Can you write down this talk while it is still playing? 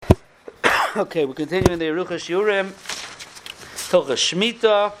Okay, we're continuing the Yorucha Shiurim, Hilchos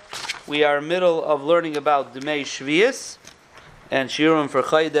Shemitah. We are middle of learning about Dmei Shviis, and Shiurim for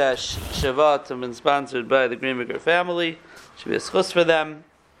Chodesh Shavat have been sponsored by the Greenberger family. Should be a schus for them.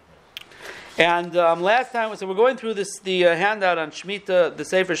 And last time, so we're going through the handout on Shemitah, the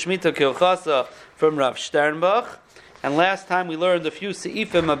Sefer Shemitah Kilchasa from Rav Sternbach. And last time we learned a few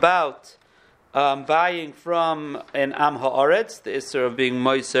seifim about buying from an Am Haaretz, the Isser of being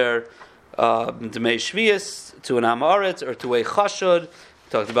Moiser Dmei Shviis to an Am Haaretz or to a Chashud. We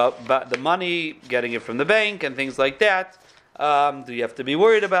talked about the money, getting it from the bank and things like that. Do you have to be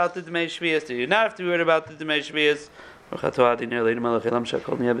worried about the Dmei Shviis? Do you not have to be worried about the Dmei Shviis?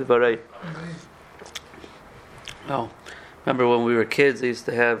 Oh, remember when we were kids, I used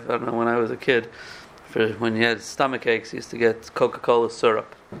to have, I don't know, when I was a kid, when you had stomach aches, you used to get Coca-Cola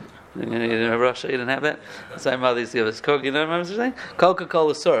syrup. In Russia, you didn't have that? So my mother used to give us Coke. You know what I'm saying?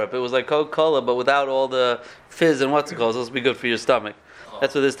 Coca-Cola syrup. It was like Coca-Cola, but without all the fizz and what's it called. It's supposed to be good for your stomach.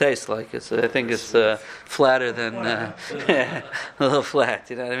 That's what this tastes like. I think it's flatter than a little flat.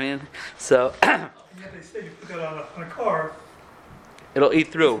 You know what I mean? So they say you put that on a car, it'll eat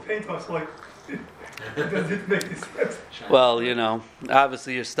through. Paint us like does it make this sense? Well, you know,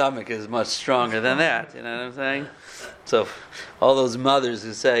 obviously your stomach is much stronger than that. You know what I'm saying? So, all those mothers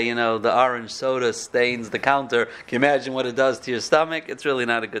who say, you know, the orange soda stains the counter, can you imagine what it does to your stomach? It's really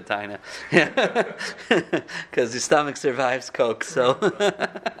not a good time, because your stomach survives Coke. So,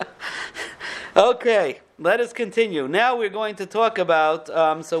 okay, let us continue. Now we're going to talk about.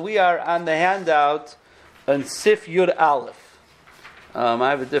 So we are on the handout on Sif Yud Aleph. I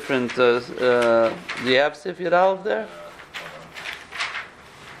have a different. Do you have Sif Yud Aleph there?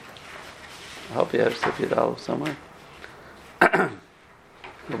 I hope you have Sif Yud Aleph somewhere.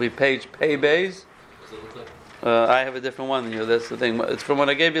 It'll be page Pei Bays. I have a different one than you. That's the thing. It's from what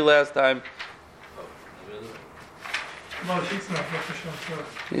I gave you last time.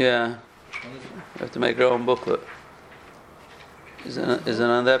 Yeah. You have to make your own booklet. Is it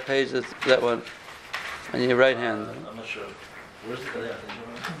on that page? That one. On your right hand. I'm not sure. Where's it?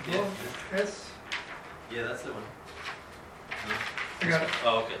 Yes. Yeah, that's the one. I got it.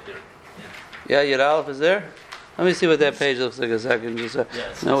 Oh, okay. There. Yeah, Yud Aleph is there? Let me see what that page looks like a second. Just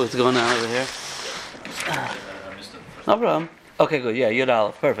know what's going on over here. I missed it. No problem. Okay, good. Yeah, Yud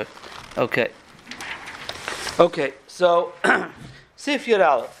Aleph. Perfect. Okay. Okay, so Sif Yud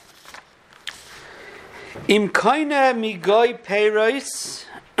Aleph. Im koine migoy peiros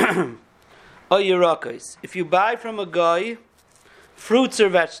or yerakos. If you buy from a guy fruits or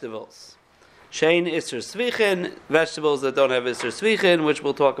vegetables, shein iser svichin, vegetables that don't have iser svichin, which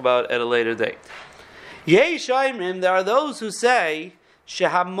we'll talk about at a later date. Yesh Aimrim, there are those who say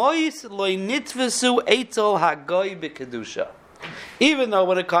shehamois loy nitvesu eitzel hagoy b'kedusha. Even though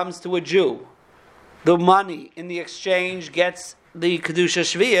when it comes to a Jew, the money in the exchange gets the kedusha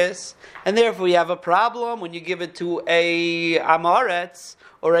shvius, and therefore you have a problem when you give it to a amaretz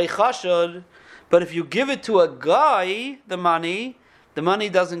or a chashud. But if you give it to a guy, the money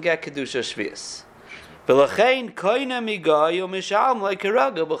doesn't get kedusha shvius. V'lachein koina migoy u'mishalm like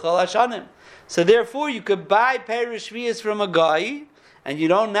keraga b'chol hashanim. So therefore, you could buy Perish Shvius from a guy, and you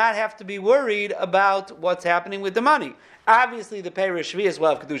don't not have to be worried about what's happening with the money. Obviously, the Perish Shvius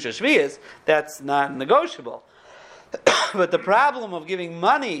will have Kedusha Shvius. That's not negotiable. But the problem of giving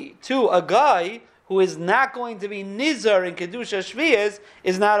money to a guy who is not going to be Nizar in Kedusha Shvius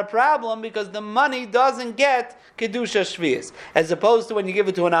is not a problem, because the money doesn't get Kedusha Shvius. As opposed to when you give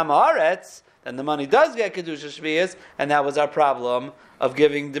it to an Am Haaretz, then the money does get Kedusha Shvius, and that was our problem of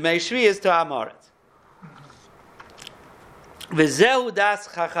giving Dmei Shvius to Amaret. V'zehu das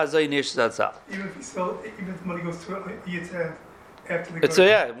chachazoi nish zatzal. Even if the money goes to Yitzhak after the. So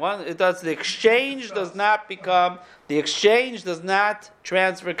it does. The exchange does not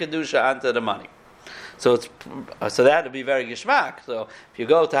transfer kedusha onto the money. So that would be very geshmak. So if you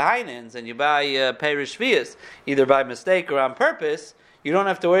go to Heinen's and you buy Perish Shvius, either by mistake or on purpose, you don't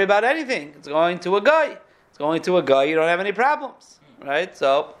have to worry about anything. It's going to a guy. You don't have any problems. Right?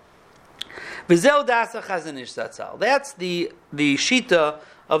 So, that's the shita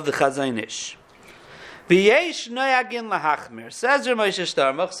of the Chazanish. Says Moshe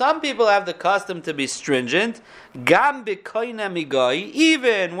Sternbach, some people have the custom to be stringent, even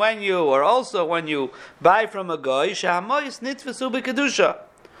when you buy from a guy,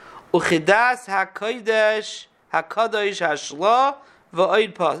 uchidas hakadosh hashla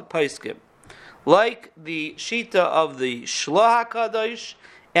v'oid paiskim. Like the shita of the Shloh HaKadosh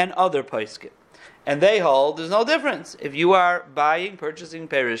and other paiskim. And they hold there's no difference. If you are purchasing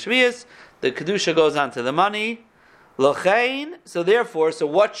Perish Shvius, the Kedusha goes onto the money, L'chein, so therefore, so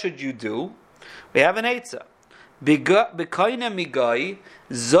what should you do? We have an eitzah. B'koinem migai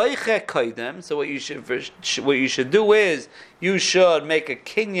zoiche koidem. So what you should do is you should make a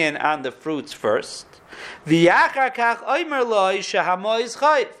kinyan on the fruits first. V'yachar kach oimer loy shehamois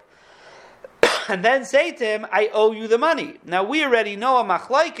chayv. And then say to him, I owe you the money. Now we already know a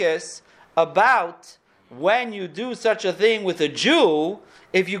machlokes about when you do such a thing with a Jew,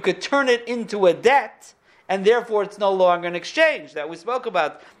 if you could turn it into a debt, and therefore it's no longer an exchange. That we spoke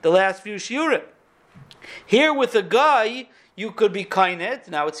about the last few shiurim. Here with a guy, you could be kainet,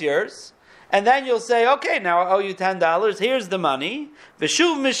 now it's yours, and then you'll say, okay, now I owe you $10, here's the money,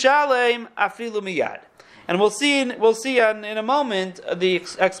 v'shuv mishalem afilu miyad. And we'll see in a moment the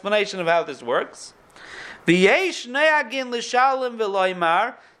explanation of how this works. V'yesh ne'agin l'shalem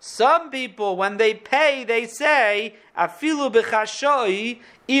v'loymar. Some people, when they pay, they say, afilu b'chashoi,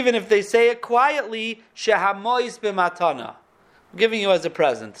 even if they say it quietly, shehamois b'matana. I'm giving you as a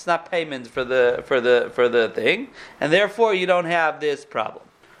present. It's not payment for the thing, and therefore you don't have this problem.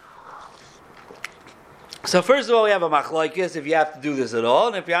 So first of all, we have a machlokes if you have to do this at all,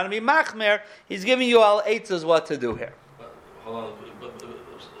 and if you want to be machmer, he's giving you all eitzos what to do here. But, hold on, but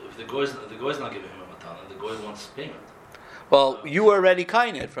if the goy's not giving him a matana, the goy wants payment. Well, you were already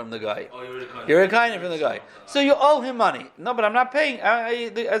kind from the guy. Oh, you're already kind. You're kind from the guy, so you owe him money. No, but I'm not paying.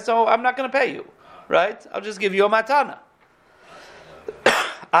 So I'm not going to pay you, right? I'll just give you a matana.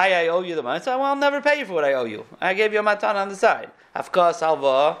 I owe you the money, so I'll never pay you for what I owe you. I gave you a matana on the side. Of course,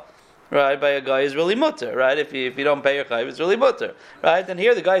 halva. Right, by a guy is really mutter, right? If you don't pay your chayv, it's really mutter, right? And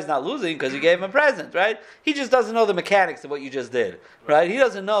here the guy's not losing because you gave him a present, right? He just doesn't know the mechanics of what you just did, right? He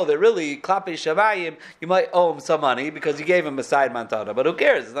doesn't know that really, klape shamayim, you might owe him some money because you gave him a side mantana, but who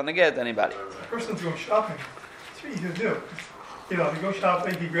cares? It's not going to get to anybody. The person's going shopping. It's what you do. You know, you go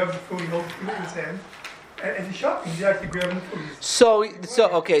shopping, he grabs the food, he holds the food in his hand, and he's shopping. He's actually grabbing the food. So you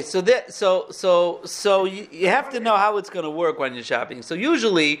have to know how it's going to work when you're shopping. So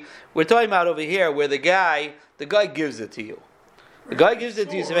usually we're talking about over here where the guy gives it to you. The guy gives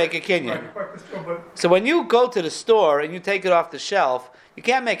it to you to make a kinyan. So when you go to the store and you take it off the shelf, you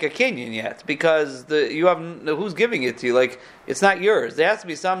can't make a kinyan yet because who's giving it to you? Like it's not yours. There has to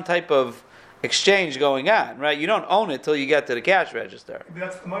be some type of exchange going on, right? You don't own it till you get to the cash register.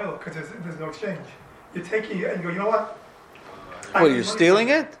 That's the mile because there's no exchange. You're taking it and you go, you know what? What, you're stealing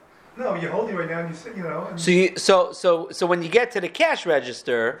it? No, you're holding it right now and you sit, you know. So when you get to the cash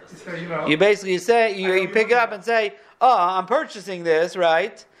register, you say, you know, you basically say, you pick it up and say, oh, I'm purchasing this,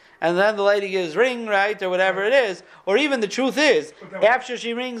 right? And then the lady gives ring, right, or whatever it is. Or even the truth is, after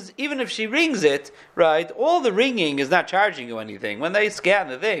she rings, even if she rings it, right, all the ringing is not charging you anything. When they scan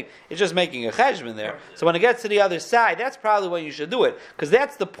the thing, it's just making a cheshbon there. So when it gets to the other side, that's probably when you should do it. Because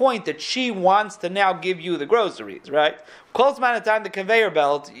that's the point that she wants to now give you the groceries, right? Close amount of time, the conveyor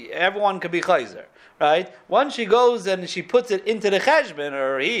belt, everyone could be chayzer. Right? Once she goes and she puts it into the cheshbon,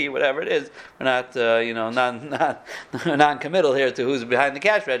 or he, whatever it is, we're not, non-committal here to who's behind the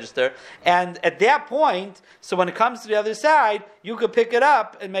cash register. And at that point, so when it comes to the other side, you could pick it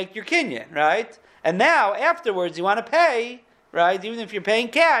up and make your kinyan, right? And now, afterwards, you want to pay, right? Even if you're paying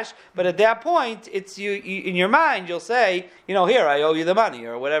cash, but at that point, it's you in your mind, you'll say, here, I owe you the money,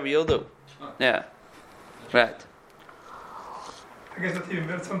 or whatever you'll do. Yeah. Right. I guess that's even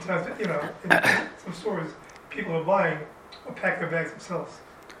better. Sometimes, in some stores, people are buying or pack their bags themselves.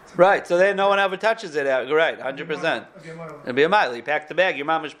 Right, so then no one ever touches it out. Right, 100%. It'll be a mile. You pack the bag, your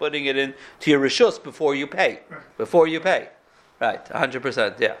mom is putting it into your rishus before you pay. Right. Before you pay. Right,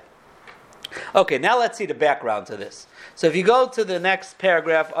 100%, yeah. Okay, now let's see the background to this. So if you go to the next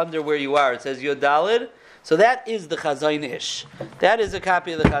paragraph under where you are, it says Yodalid. So that is the Chazayin Ish. That is a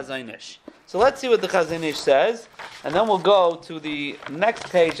copy of the Chazayin Ish. So let's see what the Chazayin Ish says, and then we'll go to the next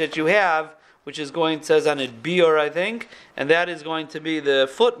page that you have, which says on it Biur, I think, and that is going to be the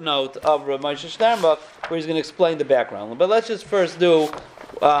footnote of Rav Moshe Sternbuch, where he's going to explain the background. But let's just first do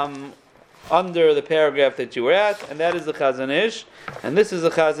under the paragraph that you were at, and that is the Chazayin Ish, and this is the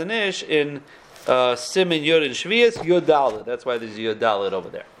Chazayin Ish in Siman Yud in Shviis, Yud Daled. That's why there's Yud Daled over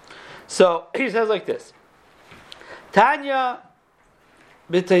there. So he says like this: Tanya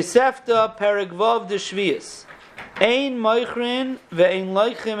b'teisefta perigvav de Shviis, ein moichrin ve'ein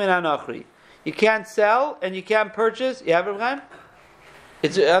loichim in anachri. You can't sell and you can't purchase. You have it, Chaim?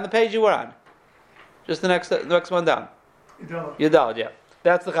 It's on the page you were on. Just the next one down. Yudalid, yeah.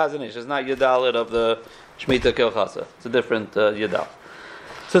 That's the Chazayin Ish. It's not Yudalid of the Shemitah Kilchasa. It's a different Yudal.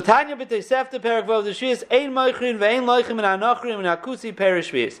 So Tanya b'teisefta perigvav de Shviis, ein moichrin ve'ein loichim in anachri in akusi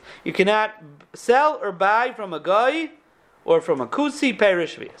perish Shviis. You cannot sell or buy from a guy or from a kusi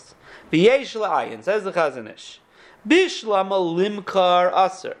perish Shviis. V'yesh la'ayin, says the Chazayin Ish. Bishlama limkar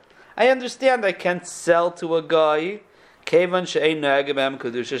aser. I understand I can't sell to a guy. Kevan she'ein nageh behem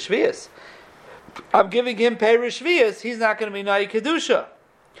kedusha shvius. I'm giving him perish shvius. He's not going to be nai kedusha.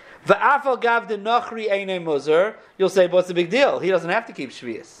 Va'afal gav de nachri einay muzer. You'll say, what's the big deal? He doesn't have to keep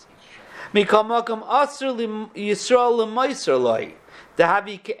shvius. Mikal makam aser yisrael lemaiser loy.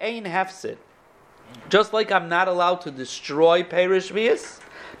 Dehavi ke'ein hefsid. Just like I'm not allowed to destroy perish shvius,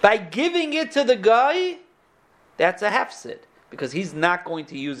 by giving it to the guy, that's a hefsid, because he's not going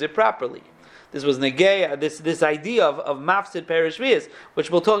to use it properly. This was negay, this idea of mafsid perish shvius,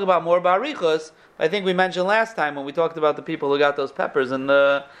 which we'll talk about more about barichos. I think we mentioned last time when we talked about the people who got those peppers in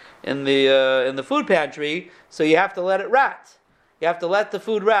the food pantry. So you have to let it rot. You have to let the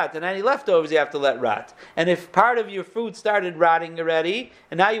food rot, and any leftovers you have to let rot. And if part of your food started rotting already,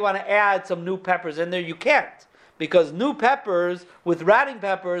 and now you want to add some new peppers in there, you can't, because new peppers with rotting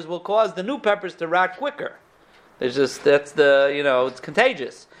peppers will cause the new peppers to rot quicker. It's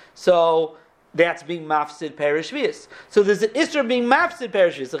contagious. So that's being mafsid perish shvius. So there's an isser being mafsid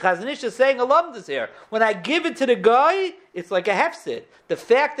perish shvius. The Chazon Ish is saying alumdus here. When I give it to the guy, it's like a hefsid. The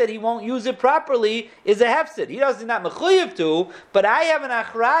fact that he won't use it properly is a hefsid. He doesn't not mechuyev to, but I have an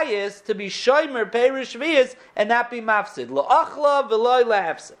achrayis to be shomer perish shvius and not be mafsid. La'achla v'loy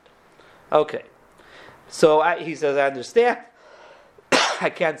la'hefsid. Okay. So he says, I understand. I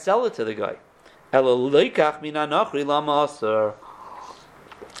can't sell it to the guy.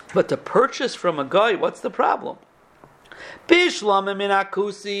 But to purchase from a guy, what's the problem? Bishlam min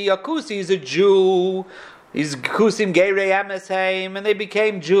akusi. Akusi is a Jew. He's kusim geirei emesheim, and they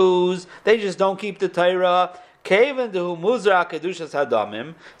became Jews. They just don't keep the Torah. Kevan dehu muzra kedushas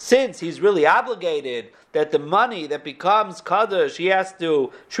hadamim. Since he's really obligated that the money that becomes kadosh, he has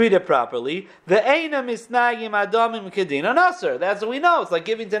to treat it properly. Ve'eina misnagim adamim kedina naser. That's what we know. It's like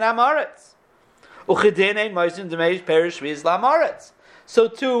giving to namaretz. Uchedin ein moisin Dmei perish shvius lamaretz. So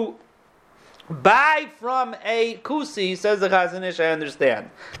to buy from a kusi, says the Chazon Ish, I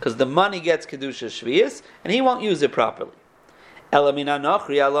understand, because the money gets kedusha shvius, and he won't use it properly. Elamina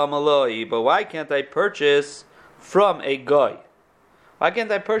nochri alam aloi. But why can't I purchase from a guy? Why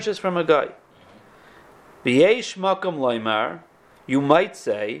can't I purchase from a guy? B'yesh makam loymar. You might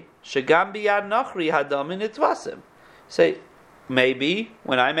say shegam biyad nochri hadamin itvasim. Say maybe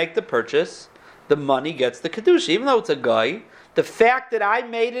when I make the purchase, the money gets the kedusha, even though it's a guy. The fact that I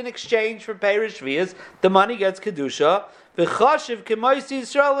made an exchange for perish shvius, the money gets kedusha. V'chashiv k'moisi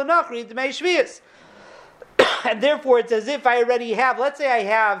Yisrael l'nachri Dmei shvius. And therefore, it's as if I already have. Let's say I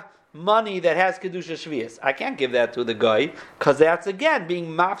have money that has kedusha shvius. I can't give that to the guy because that's again being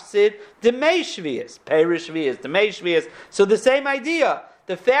mafsid Dmei shvius, perish shvius, Dmei shvius. So the same idea.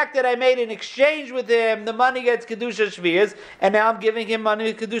 The fact that I made an exchange with him, the money gets kedusha shvius, and now I'm giving him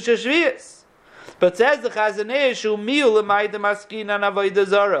money kedusha shvius. But says the Chazon Ish, "Umiu l'mayda maskina navoida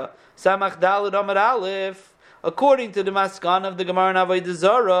zara samach daled amar aleph." According to the maskan of the Gemara in Avodah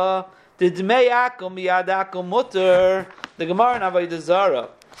Zarah, the Dmei akum biyad akum mutter. The Gemara in Avodah Zarah,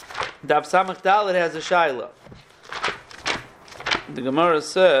 Daf Samach Daled has a shaila. The Gemara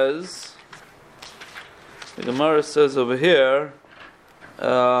says over here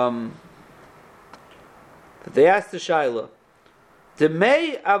that they asked the shaila.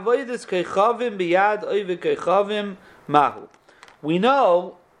 Dmei avodas keichavim biyad oive keichavim mahu. We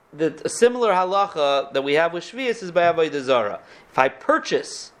know that a similar halacha that we have with Shvius is by avodah zara. If I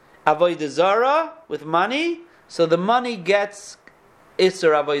purchase avodah zara with money, so the money gets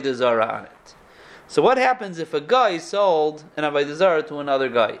iser avodah zara on it. So what happens if a guy sold an avodah zara to another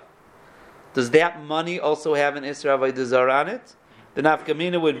guy? Does that money also have an iser avodah zara on it? The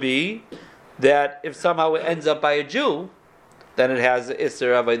nafkamina would be that if somehow it ends up by a Jew, then it has the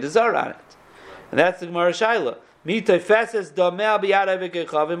Isser Avodah Zarah on it. And that's the Gemara Shaila.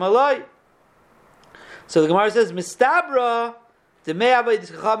 So the Gemara says, Mistabra, it's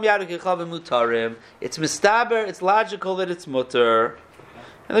mistaber, it's logical that it's mutter.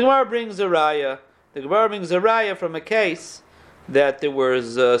 And the Gemara brings a raya. The Gemara brings a raya from a case that there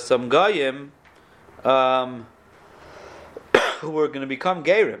was some Goyim who were going to become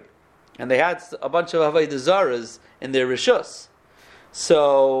Gerim. And they had a bunch of Avodah Zaras in their Rishus.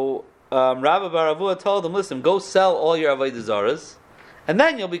 So Rabbi Baravua told them, listen, go sell all your Avodah Zaras, and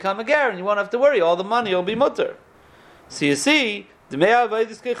then you'll become a ger, and you won't have to worry. All the money will be mutter. So you see, Dmei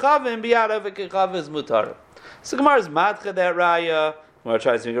Avodas Kechavim biyad Avodas Kechavim is mutar. So Gemara is matcha that raya. Gemara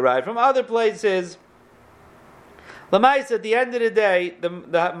tries to make a raya from other places. Lamais, at the end of the day, the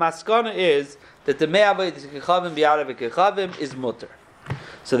maskana is that Dmei Avodas Kechavim biyad Avodas Kechavim is mutter.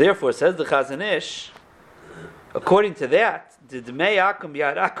 So therefore, says the Chazon Ish, according to that, the Dmei akum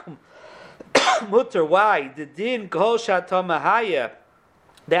biyad akum Mutter, why? The din kol shatamahaya.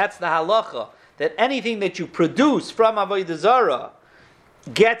 That's the halacha. That anything that you produce from avodah zarah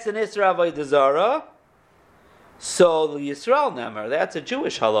gets an isra avodah zarah. So the Yisrael Nemer, that's a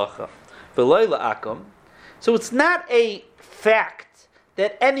Jewish halacha. V'loy la'akum. So it's not a fact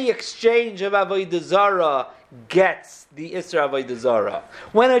that any exchange of avodah zarah gets the isra avodah zarah.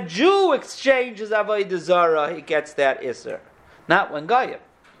 When a Jew exchanges avodah zarah, he gets that isra. Not when Goyim.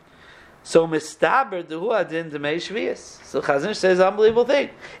 So mistaber dehu adin Dmei Shviis. So Chazon says unbelievable thing.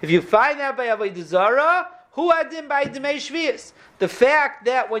 If you find out by avodah zarah, hu adin by Dmei Shviis. The fact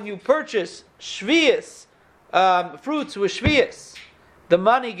that when you purchase Shviis, fruits with Shviis, the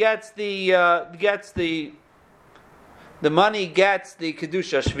money gets the money gets the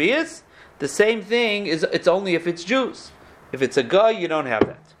kedusha Shviis. The same thing is, it's only if it's Jews. If it's a guy, you don't have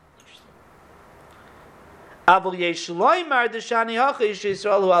that. But he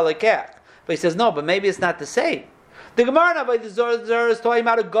says no, but maybe it's not the same. The Gemara about the Zohar is talking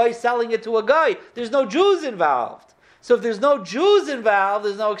about a guy selling it to a guy. There's no Jews involved. So if there's no Jews involved,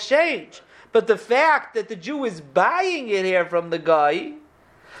 there's no exchange. But the fact that the Jew is buying it here from the guy,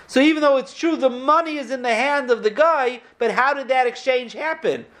 so even though it's true the money is in the hand of the guy, but how did that exchange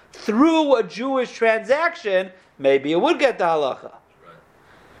happen? Through a Jewish transaction, maybe it would get the halacha.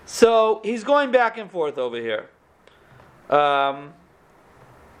 So he's going back and forth over here.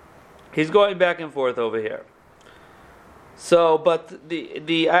 So, but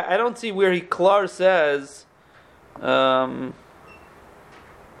I don't see where he klar says. I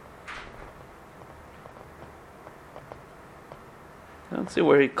don't see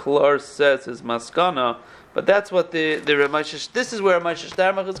where he klar says his maskana, but that's what the Ramesh. This is where Ramesh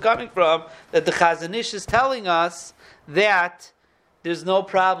Shtarmach is coming from. That the Chazon Ish is telling us that there's no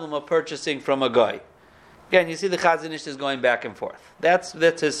problem of purchasing from a guy. Again, you see the Chazon Ish is going back and forth. That's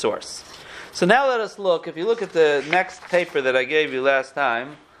his source. So now let us look. If you look at the next paper that I gave you last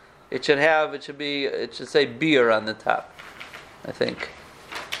time, it should say beer on the top. I think.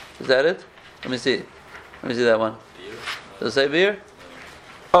 Is that it? Let me see that one. Beer? Does it say beer?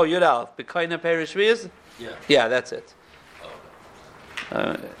 Oh, Yud Aleph. B'kaina Perish Shviis? Yeah. Yeah, that's it. Oh,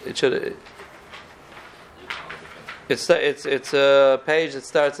 It should. It's a page that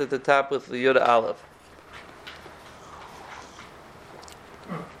starts at the top with the Yud Aleph.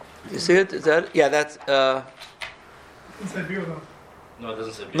 You see it? Is that it? Yeah, that's. It said beer though. no, it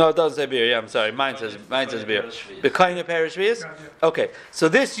doesn't say beer. No, it doesn't say beer. Yeah, I'm sorry. Mine says beer. Shviis. B'kaina Perish Shviis? Yeah. Okay, so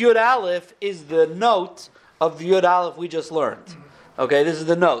this Yud Aleph is the note of the Yud Aleph we just learned. Okay, this is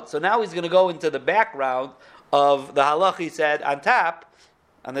the note. So now he's going to go into the background of the halach he said on top.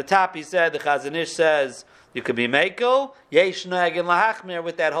 On the top he said, the Chazon Ish says, you could be mekel, yesh nag and lahachmir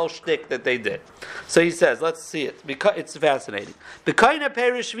with that whole shtick that they did. So he says, let's see it. Because it's fascinating. B'kaina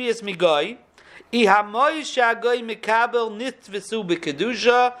perish shvius migoy, ihamoy shagoy mikabel nitvisu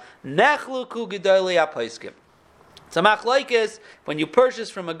b'kedusha, nechluku gedolei apaiskim. So machlokes, when you purchase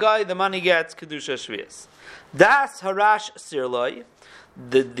from a guy, the money gets kedusha shvius. Das harash sirloi,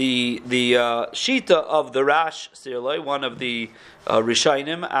 the shita of the Rash Sirloi, one of the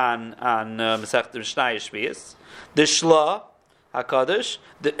Rishainim on Masechet Mishnah Shviis, the Shla Hakadosh,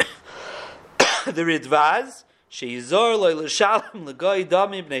 the Ridvaz, Sheizor Loi L'Shalom L'Goy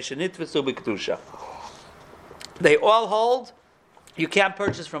Dami B'nei Shenitvesu B'Kedusha. They all hold you can't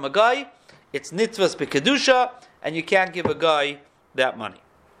purchase from a guy; it's nitvas b'kedusha, and you can't give a guy that money.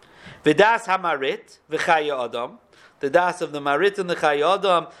 V'das hamarit v'chaya adam. The das of the Marit and the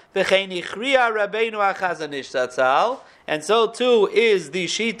Chayodam, v'chein ichriya Rabbeinu HaChazon Ish Zatzal, and so too is the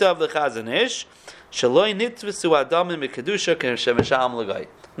Shita of the Chazon Ish, shaloi nitvisu adamim b'kedusha k'shemesham l'gai.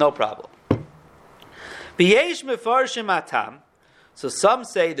 No problem. B'yesh mefarshim atam. So some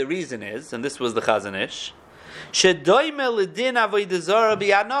say the reason is, and this was the Chazon Ish, shedoime l'din avodah zara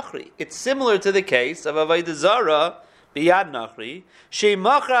b'yad nachri. It's similar to the case of avodah zara b'yad nachri,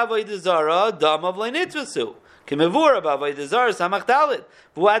 she'machra avodah zara dam of le'nitvisu. So this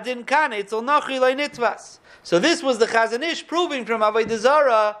was the Chazon Ish proving from avodah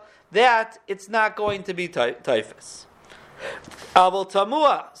zara that it's not going to be typhus. Abel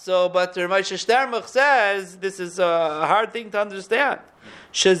tamua. So, but Ramesh Shtarmach says this is a hard thing to understand.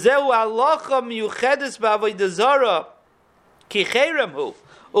 Shezeu halacha miyuchedes b'avodah zara ki cherem hu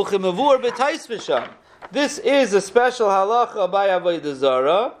uchemavur b'taisvisham. This is a special halacha by avodah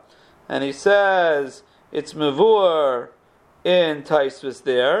zara, and he says it's mavur in Taisvis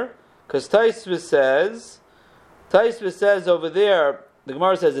there, because Taisvis says over there, the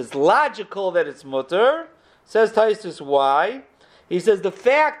Gemara says it's logical that it's mutter. Says Taisvis why? He says the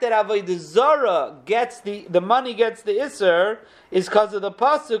fact that Avodah Zarah gets the money gets the Isser is because of the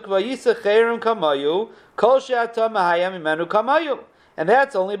pasuk Vayisa Cherem Kamayu Kol She'ata Mahayam Imenu Kamayu, and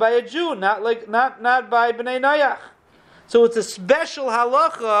that's only by a Jew, not by Bnei Noach. So it's a special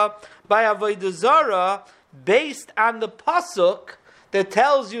halacha by Avodah Zarah based on the pasuk that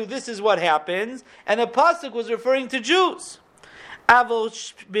tells you this is what happens, and the pasuk was referring to Jews. Avol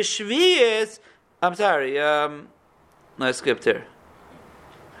b'Shviis, I'm sorry, I skipped here.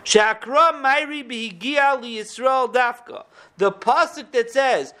 Shakra Mayri Bihigia Li Yisrael Dafka. The pasuk that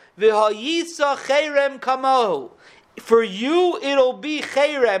says V'hayisa Cherem Kamahu. For you, it'll be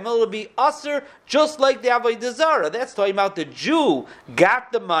Cherem, it'll be Aser, just like the Avodah Zarah. That's talking about the Jew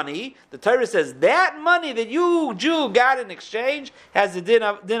got the money. The Torah says that money that you, Jew, got in exchange has the din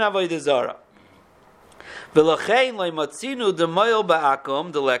Avodah Zarah. V'lachein le'matzinu d'moil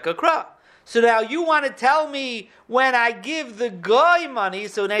ba'akum d'leka kra. So now you want to tell me when I give the guy money,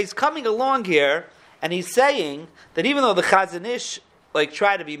 so now he's coming along here, and he's saying that even though the Chazon Ish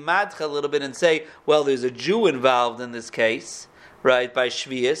try to be madcha a little bit and say, well, there's a Jew involved in this case, right, by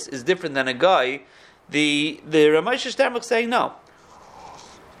Shviis, is different than a guy, the Ramesh Shtermach is saying no.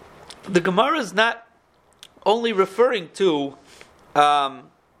 The Gemara is not only referring to, the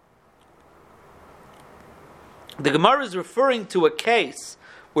Gemara is referring to a case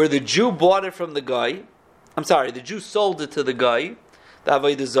where the Jew bought it from the guy. The Jew sold it to the guy, the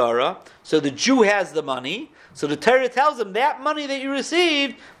Avodah Zarah. So the Jew has the money. So the Torah tells him that money that you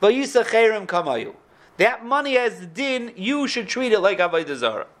received, Vayisa Cherem Kamayu. That money has the din, you should treat it like Avodah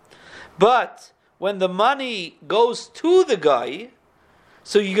Zarah. But when the money goes to the guy,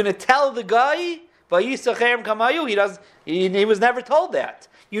 so you're going to tell the guy, Vayisa Cherem Kamayu, he was never told that.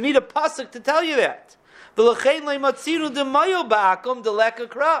 You need a pasuk to tell you that. V'lachein le'matzinu d'mayo ba'akum d'leka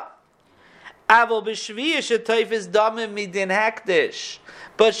kra. Avol b'shviya shetoifis damim midin hektish.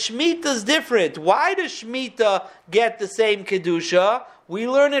 But Shemitah's different. Why does Shemitah get the same Kedusha? We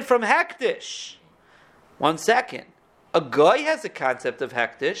learn it from hektish. 1 second. A guy has a concept of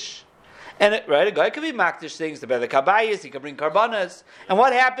hektish. And a guy can be makdish things to the kabayis, he can bring karbanas. And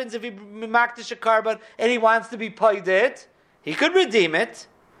what happens if he makdish a karban and he wants to be paid it? He could redeem it.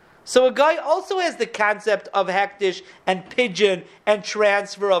 So a guy also has the concept of hektish and pigeon and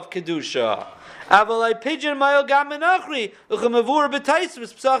transfer of kedusha. Avalai pigeon mayol gam menachri uchemavur b'tais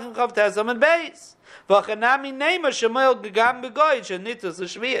v'spsachim chav tesam and beis v'chanami neima shemayol gam b'goy shenitus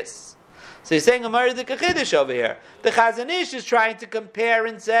l'shviis. So he's saying a Mardik Chiddush over here. The Chazon Ish is trying to compare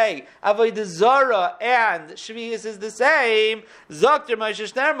and say Avodah Zarah and Shviis is the same. Zokter Moshe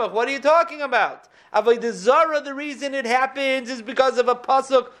Shtermach, what are you talking about? Avodah Zarah, the reason it happens is because of a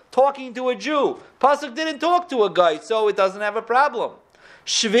pasuk talking to a Jew. Pasuk didn't talk to a guy, so it doesn't have a problem.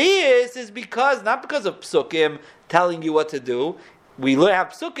 Shviis is not because of psukim telling you what to do. We have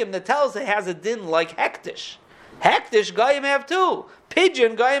psukim that tells it has a din like hektish. Hektish, Goyim have two.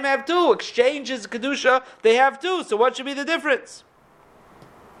 Pigeon, Goyim have two. Exchanges, Kedusha, they have two. So what should be the difference?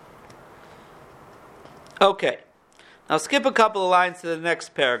 Okay. Now skip a couple of lines to the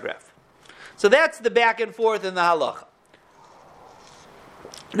next paragraph. So that's the back and forth in the halacha.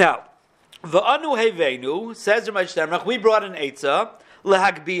 Now, V'anu hevenu, says Ramesh Shtermach, we brought an eitzah,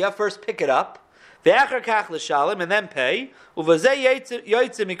 lehagbia, first pick it up, ve'achar kach l'shalim, and then pay, uvazeh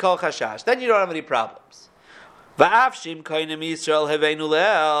yoytze mikol chashash. Then you don't have any problems. Va'afshim koinim Yisrael hevenu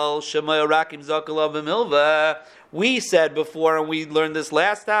le'el, shemoy rakim zakalav v'milva. We said before, and we learned this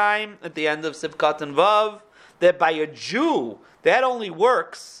last time, at the end of Sivkat and Vav, that by a Jew, that only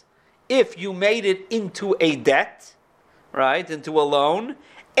works if you made it into a debt, right, into a loan,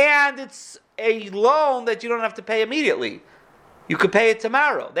 and it's a loan that you don't have to pay immediately. You could pay it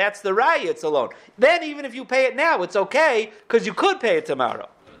tomorrow. That's the raya, it's a loan. Then even if you pay it now, it's okay, because you could pay it tomorrow.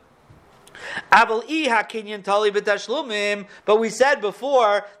 But we said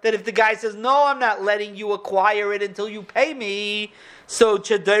before that if the guy says, no, I'm not letting you acquire it until you pay me, so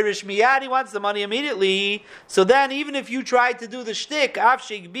Chadirish Miyad, he wants the money immediately. So then even if you try to do the shtick, because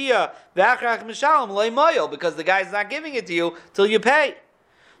the guy's not giving it to you till you pay.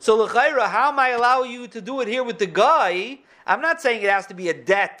 So l'chayra, how am I allowing you to do it here with the guy? I'm not saying it has to be a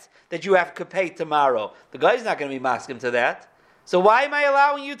debt that you have to pay tomorrow. The guy's not going to be masking to that. So why am I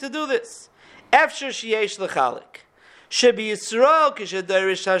allowing you to do this? Efshar sheyesh l'chalik. Shebi Yisrael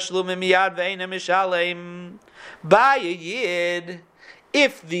k'shedarish hashlum miyad ve'ena mishalem. By a yid,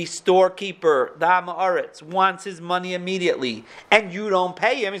 if the storekeeper, the Ha'aretz, wants his money immediately, and you don't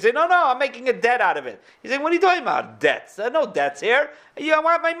pay him, he say, no, I'm making a debt out of it. He's saying, what are you talking about? Debts. There are no debts here. I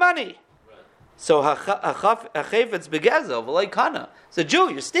want my money. So hachefetz begezel v'loy kana. It's a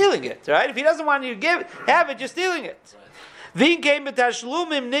Jew, you're stealing it, right? If he doesn't want you to have it, you're stealing it. V'in came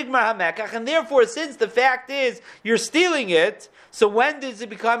b'tashlumim nigmar hamekach, and therefore, since the fact is you're stealing it, so when does it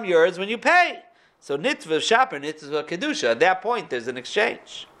become yours? When you pay. So nitva shaper, nitva kedusha. At that point, there's an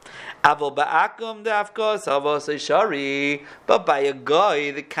exchange. Aval ba'akum dafkos avos shari. But by a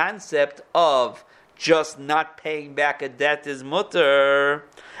guy, the concept of just not paying back a debt is mutter.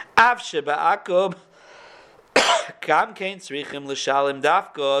 Avshe ba'akum kam kein tzrichim l'shalim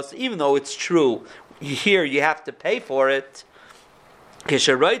dafkos. Even though it's true, here you have to pay for it. But if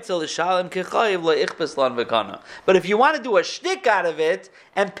you want to do a shtick out of it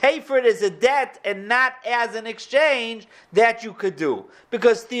and pay for it as a debt and not as an exchange, that you could do.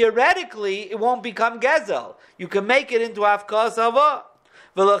 Because theoretically, it won't become gezel. You can make it into afkas hava.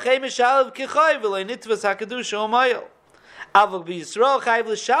 But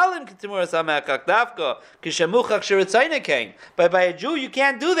by a Jew, you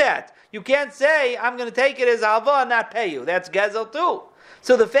can't do that. You can't say, I'm going to take it as halva and not pay you. That's gezel too.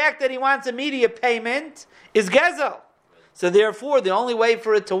 So the fact that he wants immediate payment is gezel. So therefore, the only way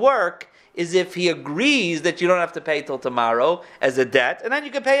for it to work is if he agrees that you don't have to pay till tomorrow as a debt, and then you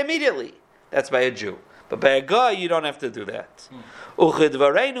can pay immediately. That's by a Jew. But by a guy, you don't have to do that.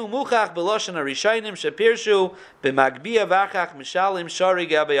 Uchidvareinu muchach b'loshen harishayim shepirshu b'magbia v'achach mishalim shari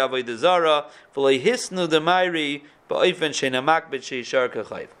gabe avodah zara v'lo hisnu d'mayri ba'ofen shenamak b'sheishar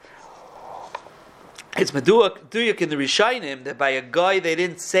kachayv. It's meduyuk in the Rishayim that by a guy they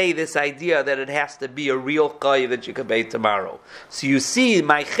didn't say this idea that it has to be a real guy that you can pay tomorrow. So you see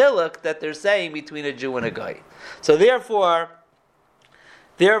my chiluk that they're saying between a Jew and a guy. So therefore,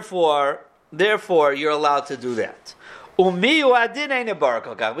 you're allowed to do that. Umiyu adin ein a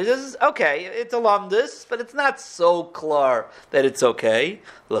barakal. This is okay. It's a lumdus, but it's not so clear that it's okay.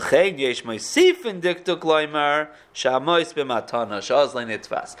 L'chein yesh moisifin diktuk loimer shamois b'matana shazlein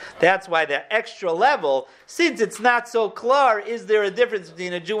itzvas. That's why the extra level, since it's not so clear, is there a difference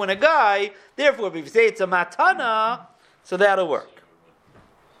between a Jew and a guy? Therefore, if you say it's a matana, so that'll work.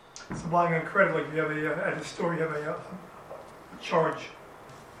 So buying on credit, like you have at the store, you have a charge.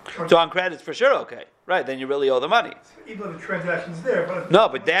 So on credit's for sure okay. Right, then you really owe the money. Even though the transaction's there,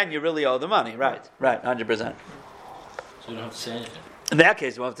 but then you really owe the money. Right, 100%. So you don't have to say anything. In that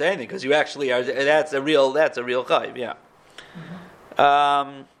case, you won't have to say anything because you actually are. That's a real chayv. Yeah.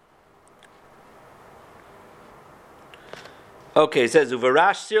 Mm-hmm. Okay, it says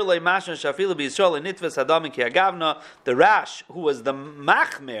Uvarash Sirlei Mashon Shafilu BiYisrael Nitvas Hadam Ki Agavna. The Rash, who was the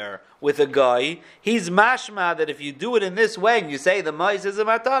machmer with a guy, he's mashma that if you do it in this way and you say the mais is a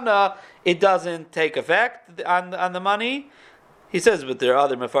matana, it doesn't take effect on the money. He says, but there are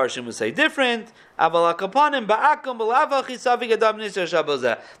other mefarshim who say different. The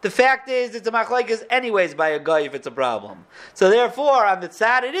fact is, it's a machlekes anyways by a guy if it's a problem. So therefore, on the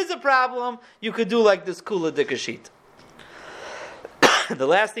tzad, it is a problem. You could do like this kula dikashit. The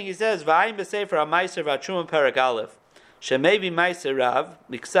last thing he says, "Va'im b'sefer ha'maiser v'atshuma perak aleph, shemevi maiser rav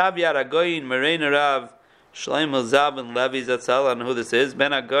miksav yad agoyin merein rav shleim zab and levi zatzal." I don't know who this is.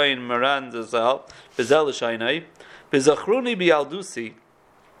 Ben agoyin meran zatzal bezel l'shaynai bezachruni bialdusi.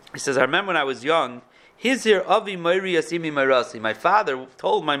 He says, I remember when I was young. His here avi meiri asimi meirasi. My father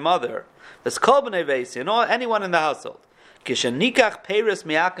told my mother, "There's kol b'nei veisi, anyone in the household." Kishenikach peiros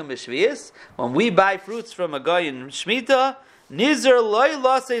miakim b'shviis. When we buy fruits from a guy in Shemitah. Nizer loy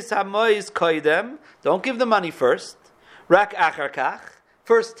lases hamois koidem. Don't give the money first. Rak achar kach.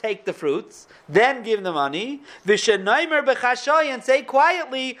 First take the fruits, then give the money. Vishenaimer bechashay, and say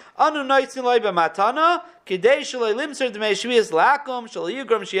quietly, Anu noitzin loy b'matana, kidei shaloi limser Dmei Shviis la'akum, shaloi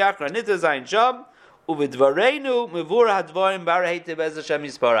yigram shiachra nita zayin sham, uvidvareinu mevur hadvarim barahete bez Hashem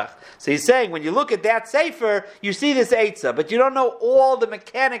yisparach. So he's saying, when you look at that sefer, you see this eitzah, but you don't know all the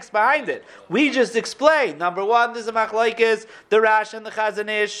mechanics behind it. We just explained. Number one, there's a machlokes, the Rash and the Chazon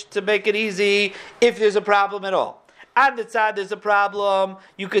Ish, to make it easy, if there's a problem at all. On the tzad, there's a problem.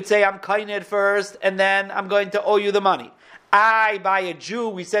 You could say, I'm kained first, and then I'm going to owe you the money. I buy a Jew,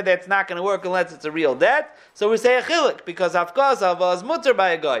 we said that's not going to work unless it's a real debt. So we say a chilik, because afkos hava is mutter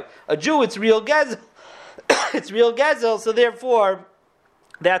by a guy. A Jew, it's real gezel. It's real gezel, so therefore,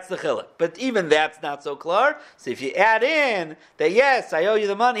 that's the chilik. But even that's not so clear. So if you add in that, yes, I owe you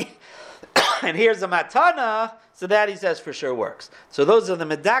the money, and here's a matana, so that he says for sure works. So those are the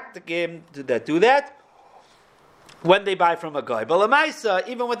medaktikim that do that when they buy from a guy. But lemaisa,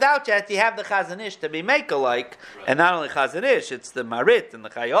 even without that, you have the Chazon Ish to be make alike, and not only Chazon Ish, it's the Marit and the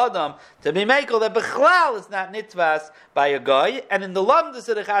Chayodam to be make that Bechlal is not nitvas by a guy. And in the Lamdas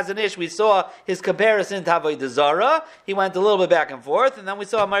of the Chazon Ish, we saw his comparison to Avodah Zarah. He went a little bit back and forth, and then we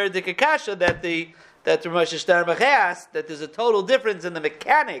saw Marid Dikakasha that Moshe Sternbach asked that there's a total difference in the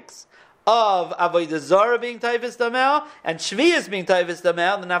mechanics of Avodah Zarah being Taifis Damel and Shviis being Taifis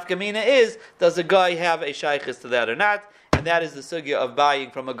Damel, the nafkamina is, does a guy have a shaykhis to that or not? And that is the sugya of buying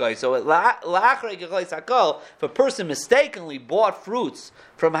from a guy. So, if a person mistakenly bought fruits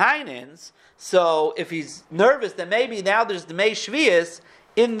from Heinens, so if he's nervous, then maybe now there's Dmei Shviis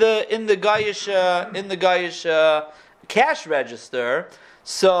in the Gayish cash register.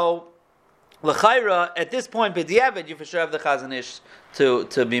 So, l'chayra, at this point, b'diavad, you for sure have the Chazon Ish to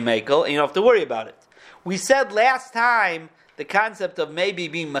be makel, and you don't have to worry about it. We said last time the concept of maybe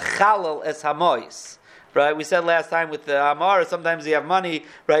being mechalal es hamois. Right, we said last time with the Amar, sometimes you have money,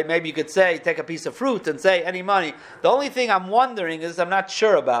 right? Maybe you could say, take a piece of fruit and say, any money. The only thing I'm wondering is, I'm not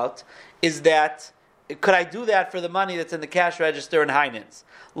sure about, is that, could I do that for the money that's in the cash register in Heinens?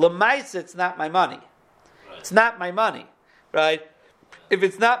 L'maisa, it's not my money. Right. It's not my money, right? If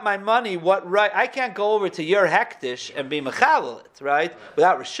it's not my money, what right? I can't go over to your hektish and be mechalal it, right?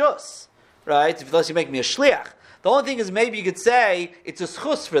 Without reshus, right? Unless you make me a shliach. The only thing is, maybe you could say, it's a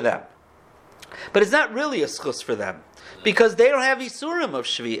schus for them. But it's not really a schus for them, because they don't have isurim of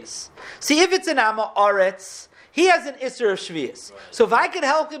Shviis. See, if it's an Amma Aretz, he has an Isser of Shviis. Right. So if I could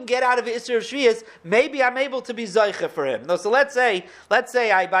help him get out of an Isser of Shviis, maybe I'm able to be Zaycha for him. No, so let's say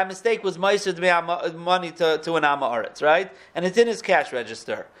I by mistake was Meiser money to an Amma Aretz, right? And it's in his cash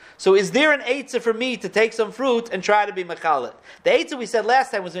register. So is there an Eitzah for me to take some fruit and try to be Mechalit? The Eitzah we said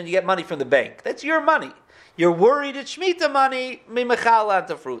last time was when you get money from the bank. That's your money. You're worried it's Shemitah money, mimechal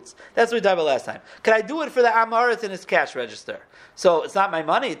onto fruits. That's what we talked about last time. Can I do it for the Amaret in his cash register? So it's not my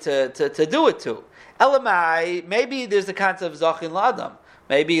money to do it to. Elamai, maybe there's a concept of Zachin Ladam.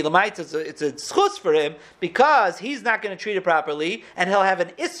 Maybe Lamait, it's a schus for him because he's not going to treat it properly, and he'll have an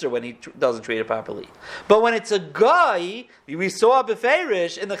Isser when he doesn't treat it properly. But when it's a guy, we saw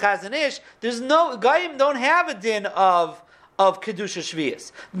Beferish in the Chazon Ish, there's no, Goyim don't have a din of Kedusha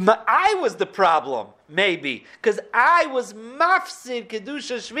Shvius. I was the problem, maybe, because I was mafsid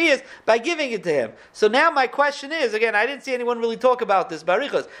Kedusha Shvius by giving it to him. So now my question is, again, I didn't see anyone really talk about this,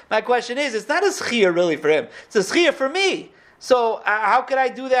 Barichos. My question is, it's not a schiyah really for him. It's a schiyah for me. So how could I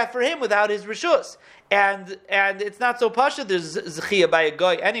do that for him without his rishus? And it's not so pasha there's zechiyah by a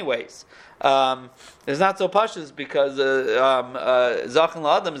guy anyways. It's not so pashas because Zachin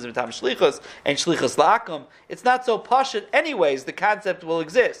La'adam is mitam shlichus and shlichus la'akum. It's not so pashas anyways. The concept will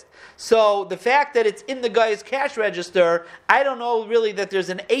exist. So the fact that it's in the guy's cash register, I don't know really that there's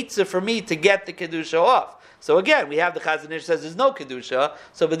an eitzah for me to get the kedusha off. So again, we have the Chazon Ish says there's no kedusha.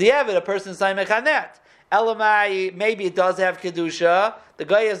 So but the Evid, a person saying mechanet. Elamai, maybe it does have kedusha. The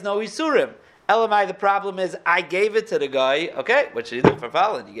guy has no isurim. Elamai, the problem is I gave it to the guy. Okay, what should you do for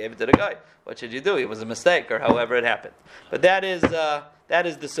Fallon? You gave it to the guy. What should you do? It was a mistake, or however it happened. But that is the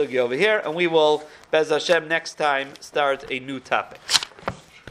sugya over here, and we will, Bez Hashem, next time start a new topic.